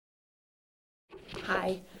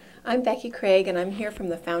Hi, I'm Becky Craig and I'm here from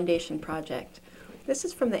the Foundation Project. This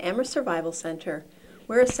is from the Amherst Survival Center.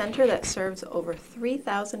 We're a center that serves over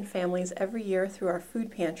 3,000 families every year through our food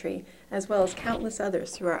pantry, as well as countless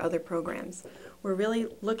others through our other programs. We're really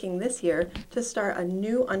looking this year to start a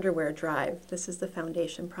new underwear drive. This is the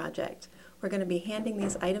Foundation Project. We're going to be handing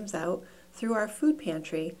these items out through our food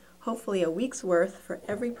pantry, hopefully a week's worth for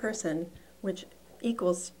every person, which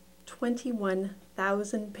equals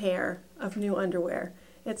 21,000 pair of new underwear.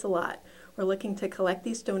 It's a lot. We're looking to collect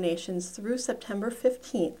these donations through September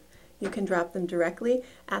 15th. You can drop them directly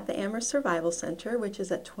at the Amherst Survival Center, which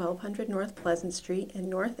is at 1200 North Pleasant Street in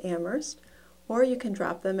North Amherst, or you can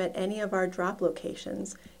drop them at any of our drop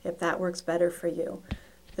locations if that works better for you.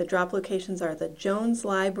 The drop locations are the Jones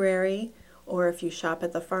Library, or if you shop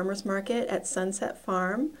at the Farmers Market at Sunset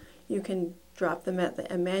Farm, you can drop them at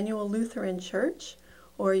the Emmanuel Lutheran Church,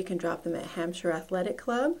 or you can drop them at Hampshire Athletic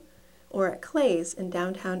Club, or at Clay's in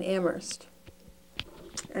downtown Amherst.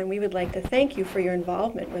 And we would like to thank you for your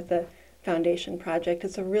involvement with the Foundation Project.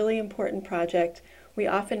 It's a really important project. We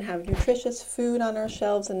often have nutritious food on our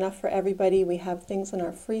shelves, enough for everybody. We have things in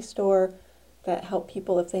our free store that help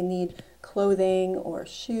people if they need clothing or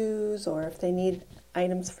shoes, or if they need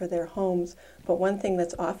items for their homes. But one thing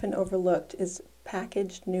that's often overlooked is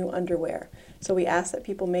packaged new underwear. So we ask that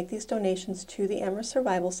people make these donations to the Amherst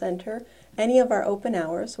Survival Center any of our open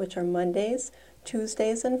hours, which are Mondays,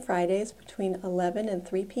 Tuesdays, and Fridays between 11 and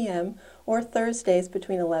 3 p.m., or Thursdays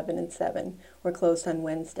between 11 and 7. We're closed on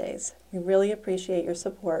Wednesdays. We really appreciate your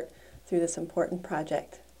support through this important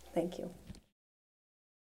project. Thank you.